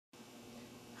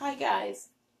Hi guys,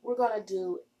 we're going to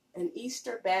do an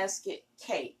Easter basket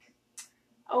cake.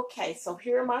 Okay, so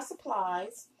here are my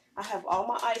supplies. I have all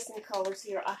my icing colors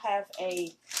here. I have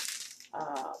a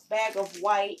bag of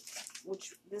white,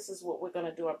 which this is what we're going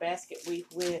to do our basket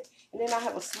wreath with. And then I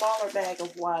have a smaller bag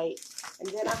of white. And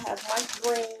then I have my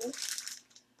green.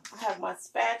 I have my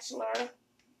spatula,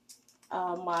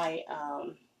 my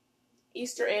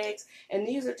Easter eggs. And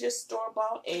these are just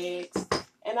store-bought eggs.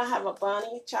 And I have a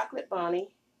bunny, chocolate bunny.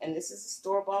 And this is a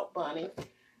store-bought bunny.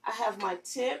 I have my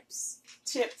tips,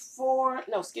 tip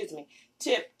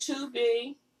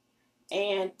 2B,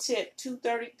 and tip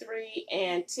 233,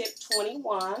 and tip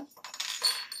 21.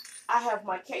 I have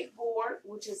my cake board,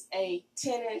 which is a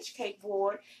 10-inch cake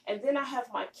board. And then I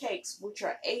have my cakes, which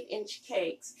are 8-inch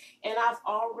cakes. And I've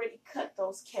already cut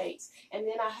those cakes. And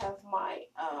then I have my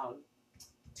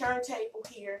turntable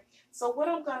here. So what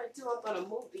I'm going to do, I'm going to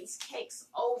move these cakes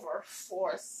over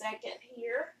for a second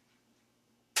here,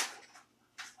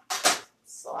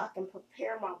 so I can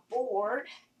prepare my board.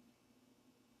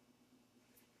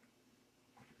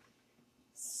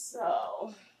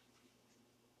 So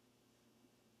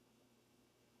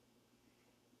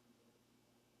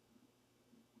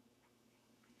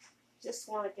just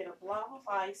want to get a blob of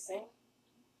icing.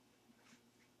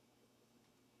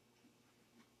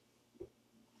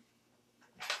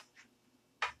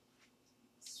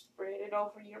 Spread it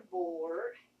over your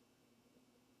board.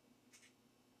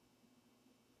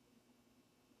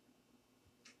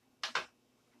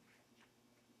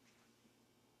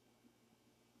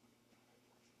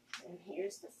 And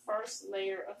here's the first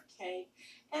layer of cake.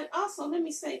 And also, let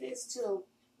me say this too.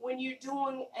 When you're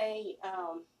doing a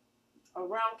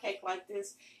round cake like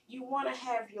this, you want to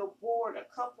have your board a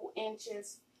couple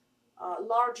inches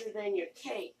larger than your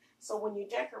cake. So when you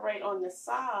decorate on the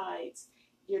sides,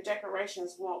 your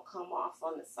decorations won't come off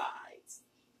on the sides.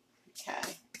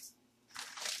 Okay.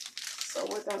 So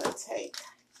we're going to take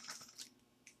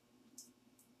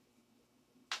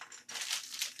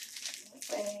the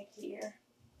bag here.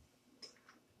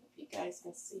 If you guys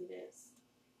can see this,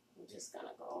 I'm just going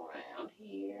to go around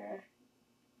here.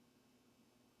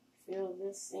 Fill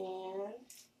this in.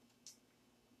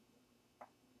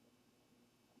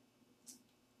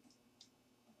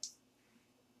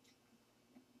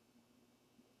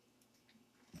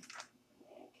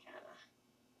 And kind of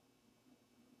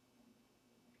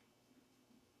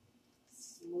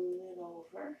smooth it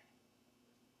over.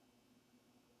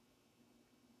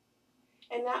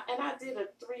 And I did a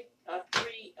three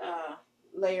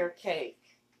layer cake.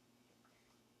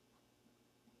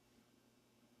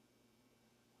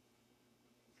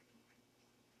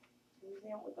 And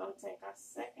then we're going to take our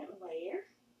second layer,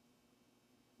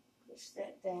 push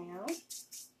that down.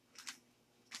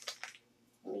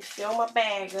 Let me fill my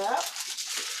bag up.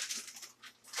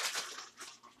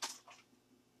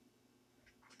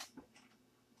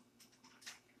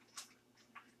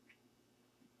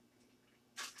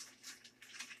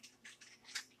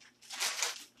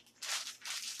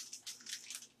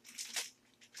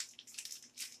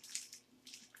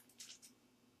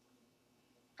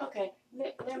 Okay,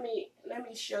 let me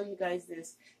show you guys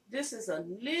this. This is a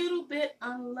little bit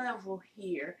unlevel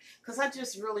here because I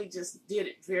really just did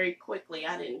it very quickly.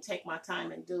 I didn't take my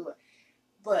time and do it.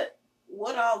 But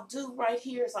what I'll do right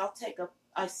here is I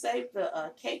save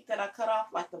the cake that I cut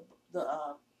off, like the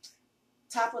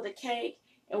top of the cake,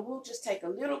 and we'll just take a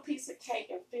little piece of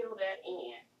cake and fill that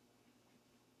in.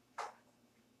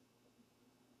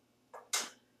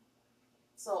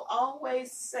 So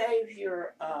always save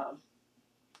your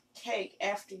cake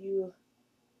after you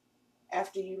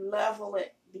level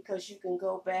it, because you can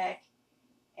go back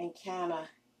and kind of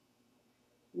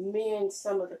mend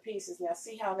some of the pieces. Now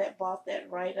see how that brought that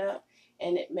right up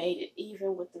and it made it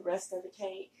even with the rest of the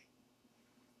cake.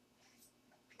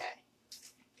 Okay,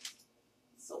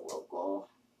 so we'll go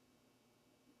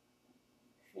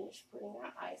finish putting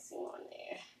our icing on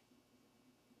there.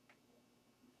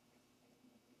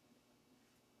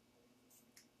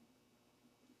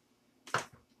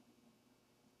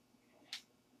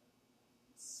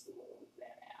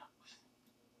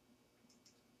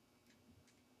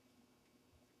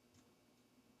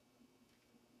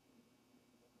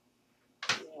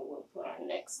 Put our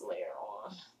next layer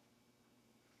on.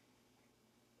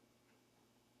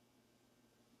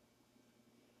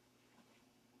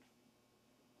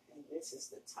 And this is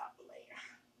the top layer.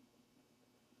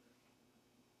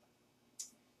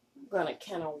 I'm going to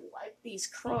kind of wipe these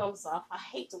crumbs off. I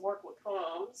hate to work with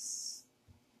crumbs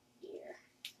here.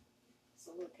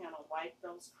 So we'll kind of wipe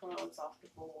those crumbs off the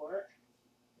board.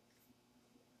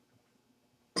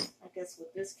 I guess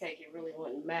with this cake it really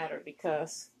wouldn't matter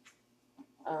because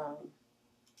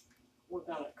we're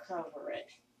going to cover it.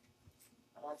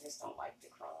 But I just don't like the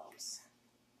crumbs.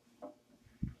 Okay.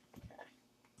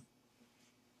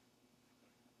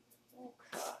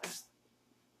 Okay.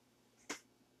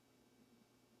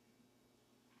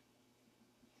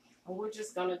 And we're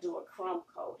just going to do a crumb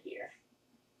coat here.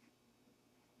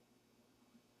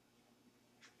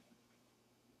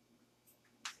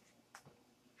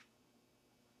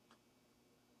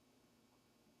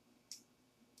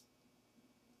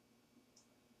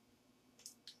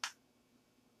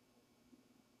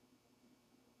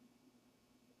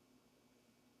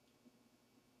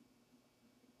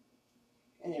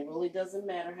 And it really doesn't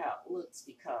matter how it looks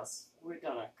because we're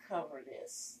going to cover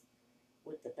this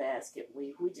with the basket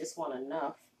weave. We just want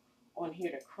enough on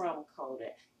here to crumb coat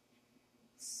it.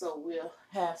 So we'll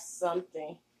have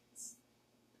something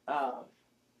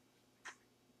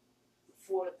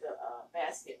for the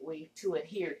basket weave to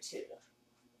adhere to.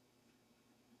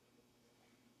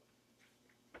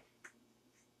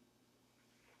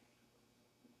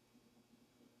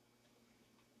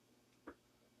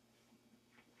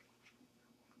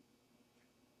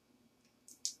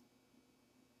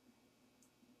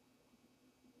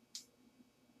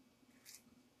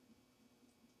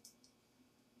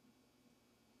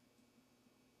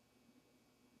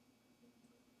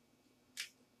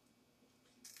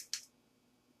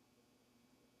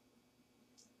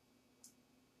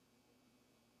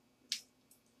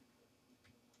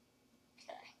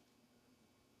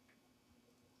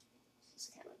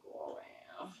 Just kind of go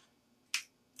around.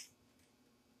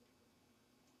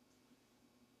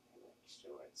 Make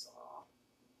sure it's all.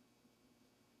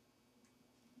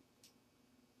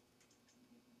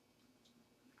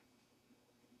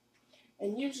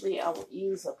 And usually I would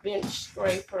use a bench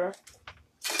scraper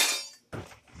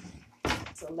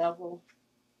to level,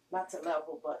 not to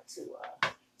level, but to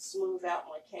smooth out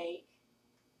my cake.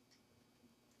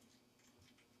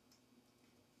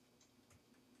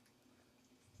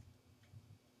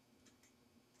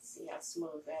 See how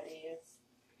smooth that is?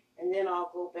 And then I'll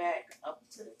go back up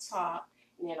to the top,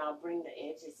 and then I'll bring the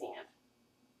edges in.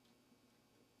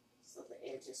 So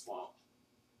the edges won't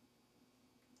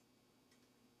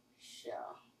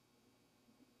show.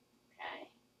 Okay.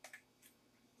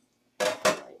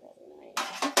 Lay that in there.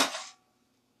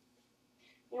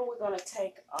 Then we're going to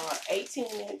take our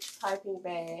 18-inch piping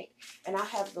bag, and I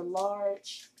have the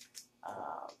large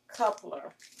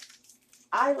coupler.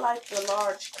 I like the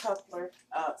large coupler,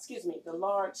 the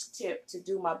large tip to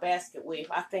do my basket weave.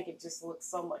 I think it just looks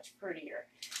so much prettier.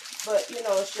 But, you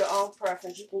know, it's your own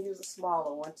preference. You can use a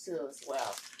smaller one, too, as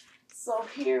well. So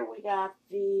here we got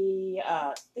the,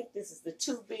 I think this is the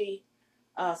 2B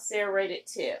serrated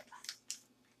tip.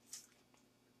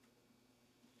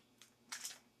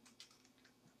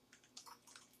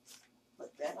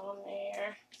 Put that on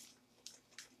there.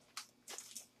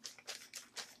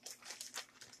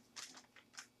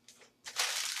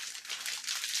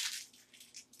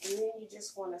 And then you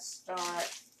just want to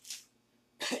start,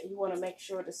 you want to make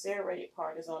sure the serrated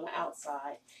part is on the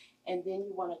outside. And then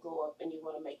you want to go up and you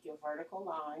want to make your vertical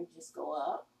line. Just go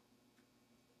up.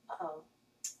 Uh-oh.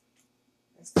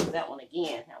 Let's do that one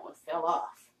again. That one fell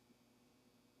off.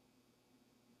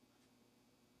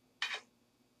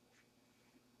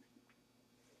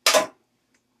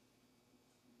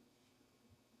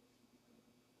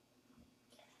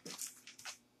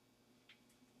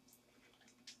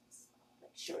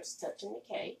 Make sure it's touching the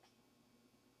cake.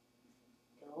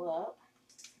 Go up.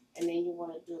 And then you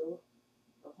want to do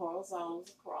the horizontals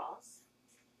across.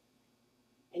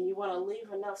 And you want to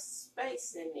leave enough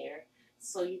space in there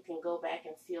so you can go back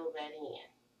and fill that in.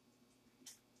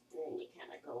 And then you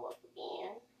kind of go up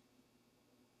again.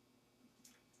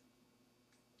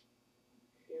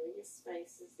 Fill your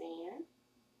spaces in.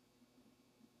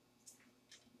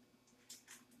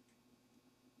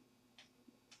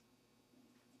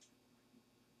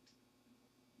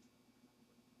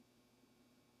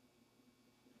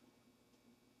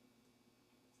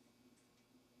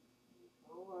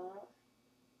 Go up.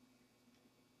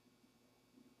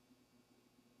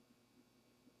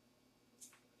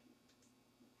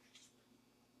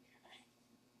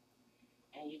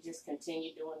 And you just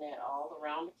continue doing that all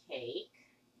around the cake.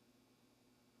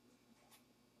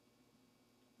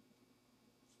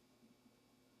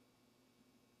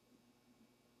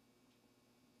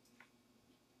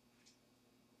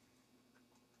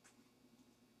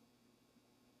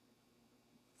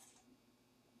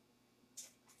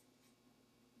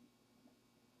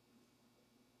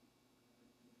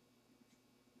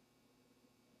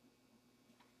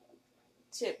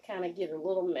 Tip kind of get a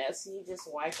little messy, you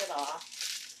just wipe it off.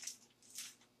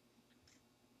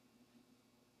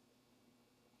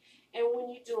 And when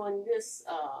when you're doing this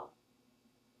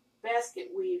basket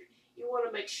weave, you want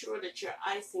to make sure that your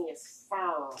icing is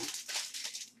firm,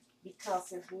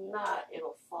 because if not,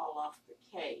 it'll fall off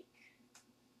the cake.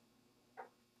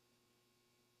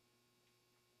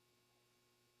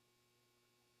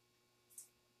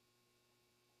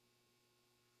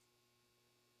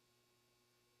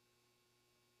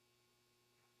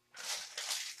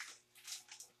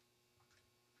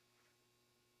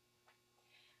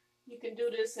 You can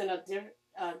do this in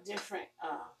different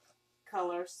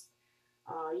colors.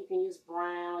 You can use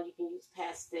brown, you can use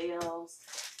pastels,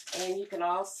 and you can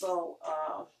also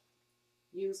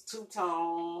use two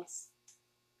tones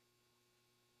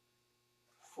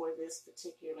for this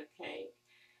particular cake.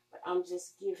 But I'm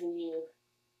just giving you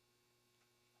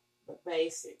the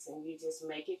basics, and you just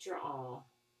make it your own.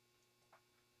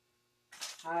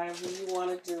 However you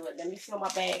want to do it. Let me fill my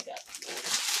bag up.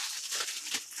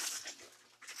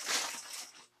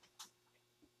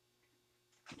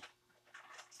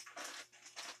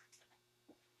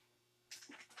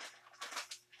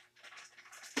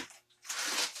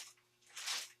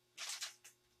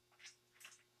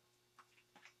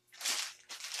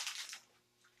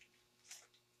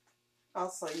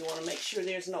 Also, you want to make sure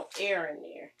there's no air in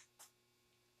there,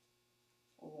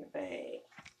 in your bag.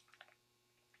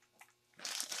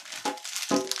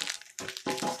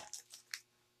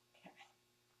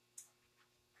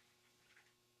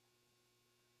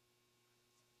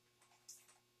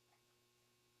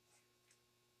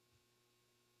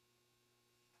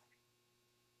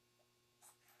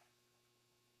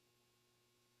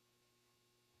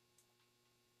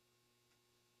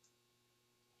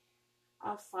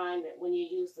 I find that when you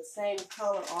use the same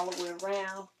color all the way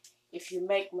around, if you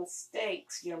make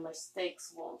mistakes, your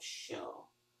mistakes won't show.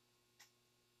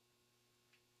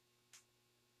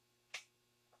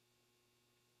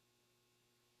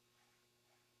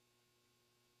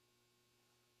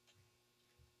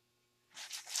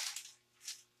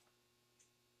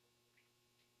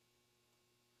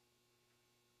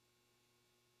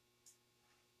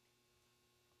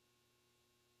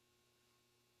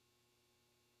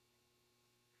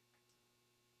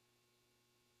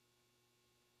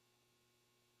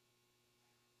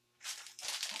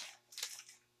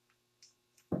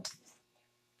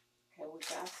 Okay, we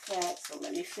got that. So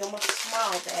let me fill my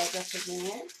small bag up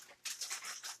again.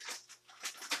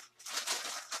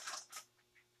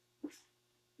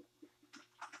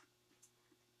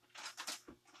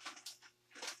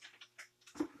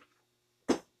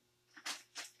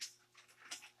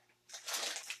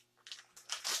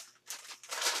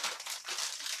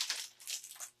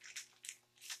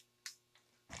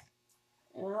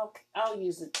 And I'll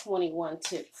use a 21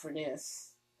 tip for this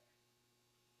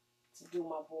to do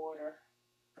my border.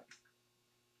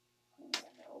 A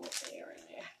little air in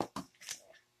there.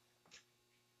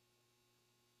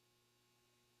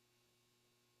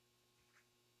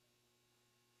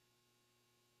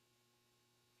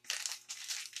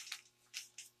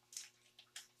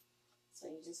 So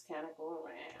you just kind of go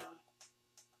around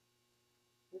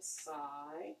the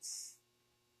sides.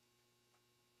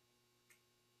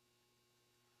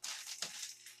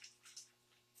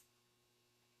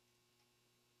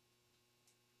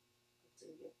 Do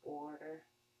your border.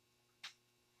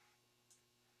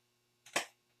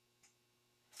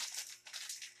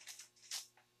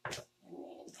 And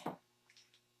then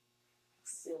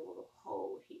see a little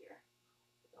hole here.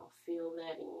 Don't fill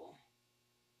that in.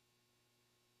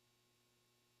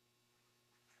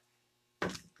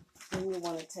 Then you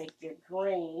want to take your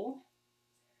green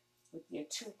with your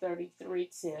 233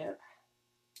 tip.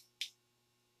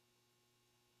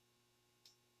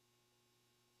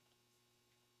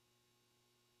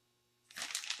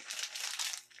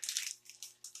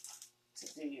 To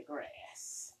do your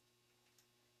grass.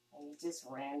 And you just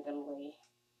randomly,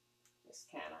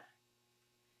 just kind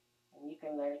of, and you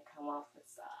can let it come off the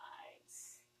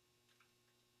sides.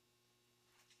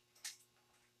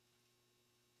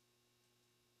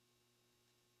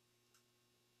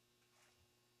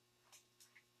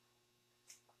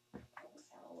 We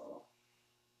got a little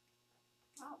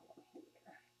problem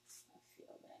here. I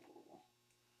feel that in there.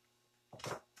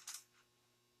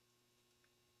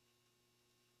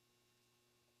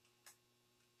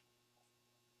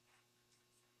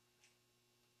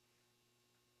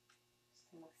 Just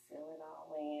gonna fill it all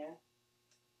in.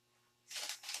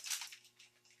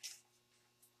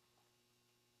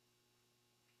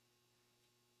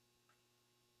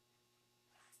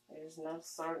 There's no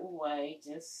certain way,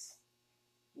 you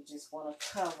just want to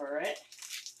cover it.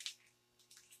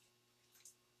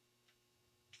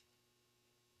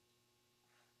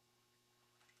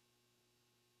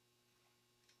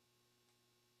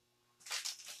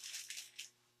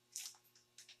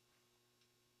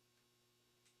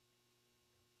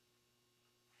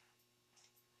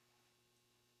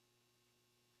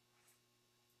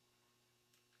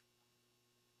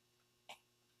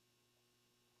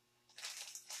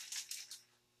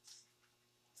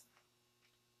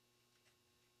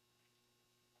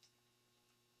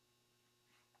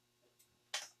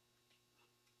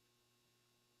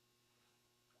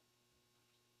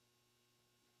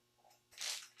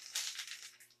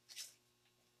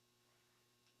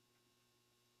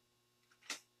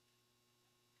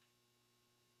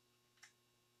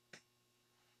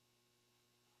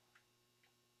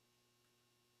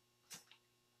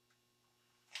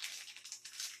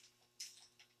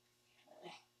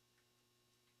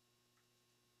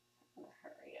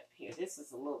 this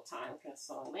is a little time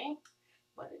consuming,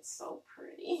 but it's so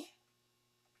pretty.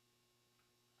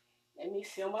 Let me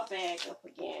fill my bag up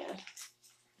again.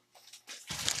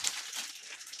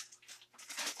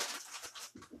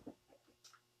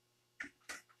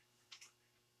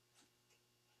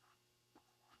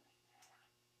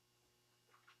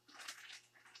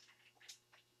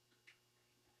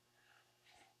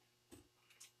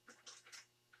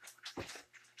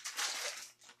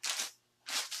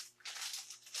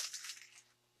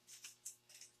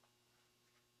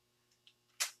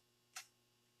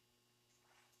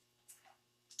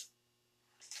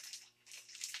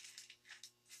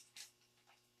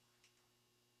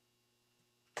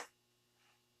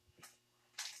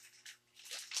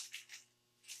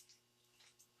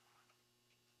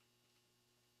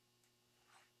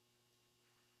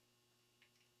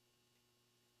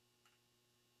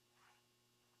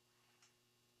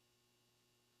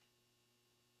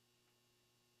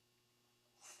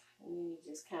 And then you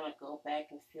just kind of go back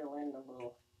and fill in the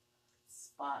little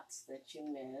spots that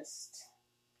you missed.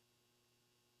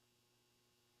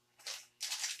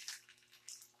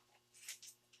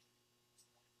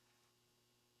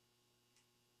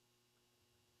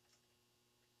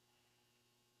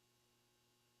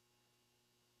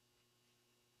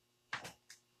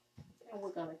 And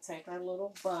we're going to take our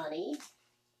little bunny.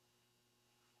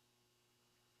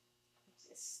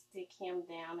 Just stick him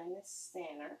down in the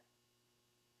center.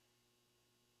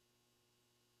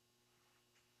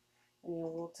 And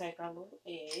then we'll take our little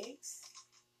eggs.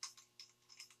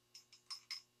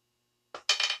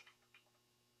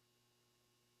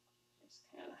 Just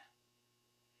kind of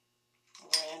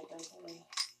randomly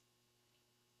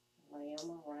lay them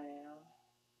around.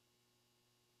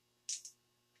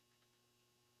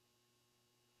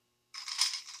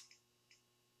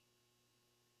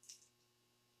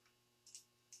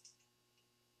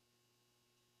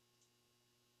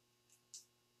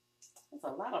 There's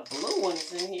a lot of blue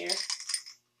ones in here.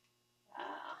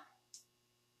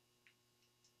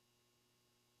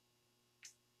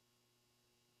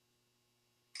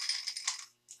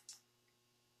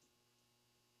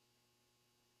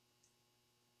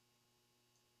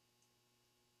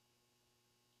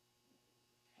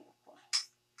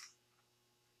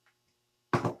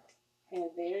 And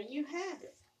there you have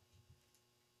it.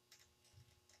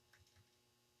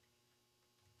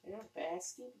 Your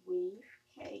basket weave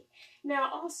cake. Now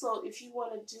also, if you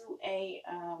want to do a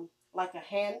like a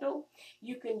handle,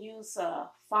 you can use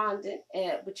fondant,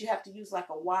 but you have to use like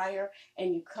a wire,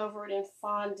 and you cover it in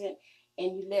fondant,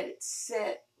 and you let it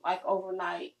set like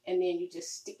overnight, and then you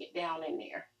just stick it down in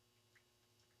there.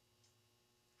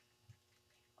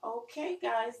 Okay,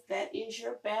 guys, that is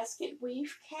your basket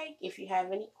weave cake. If you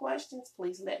have any questions,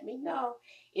 please let me know.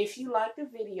 If you like the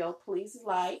video, please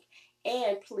like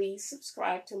and please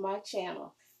subscribe to my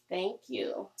channel. Thank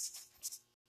you.